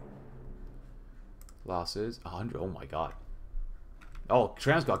 Losses, 100. Oh my god. Oh,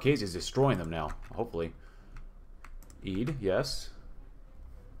 Transcaucasia is destroying them now. Hopefully. Eid, yes.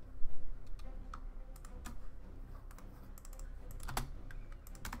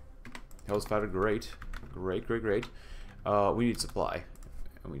 Hell's fighter, great. Great. We need supply.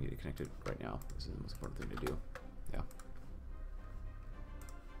 And we need to connect it right now. This is the most important thing to do. Yeah.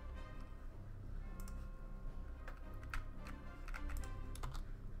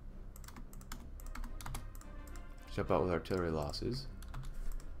 Jump out with artillery losses.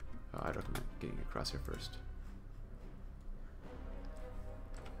 I'd recommend getting across here first.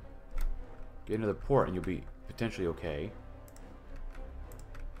 Get into the port and you'll be potentially okay.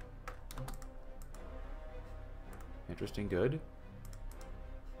 Interesting, good.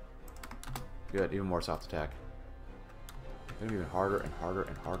 Good, even more soft attack. It's gonna be even harder and harder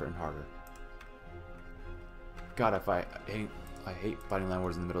and harder and harder. God, I hate fighting land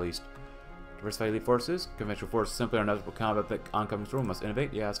wars in the Middle East. Diversify elite forces. Conventional forces simply are not combat that oncoming storm must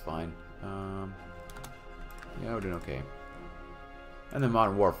innovate. Yeah, it's fine. Yeah, we're doing okay. And then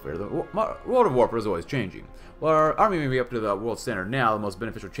modern warfare. The world of warfare is always changing. While our army may be up to the world standard now, the most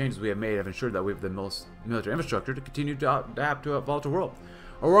beneficial changes we have made have ensured that we have the most military infrastructure to continue to adapt to a volatile world.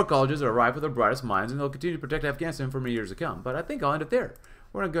 Our war colleges are ripe with their brightest minds, and they'll continue to protect Afghanistan for many years to come. But I think I'll end it there.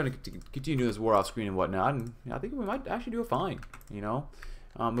 We're not going to continue this war off screen and whatnot, and I think we might actually do a fine, you know.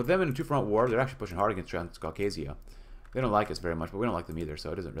 With them in a two-front war, they're actually pushing hard against Transcaucasia. They don't like us very much, but we don't like them either,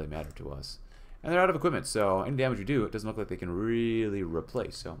 so it doesn't really matter to us. And they're out of equipment, so any damage you do, it doesn't look like they can really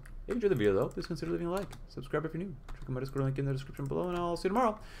replace. So, if you enjoyed the video, though, please consider leaving a like. Subscribe if you're new. Check out my Discord link in the description below, and I'll see you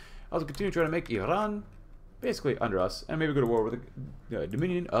tomorrow. I'll also continue trying to make Iran basically under us, and maybe go to war with the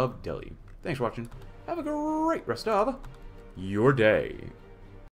Dominion of Delhi. Thanks for watching. Have a great rest of your day.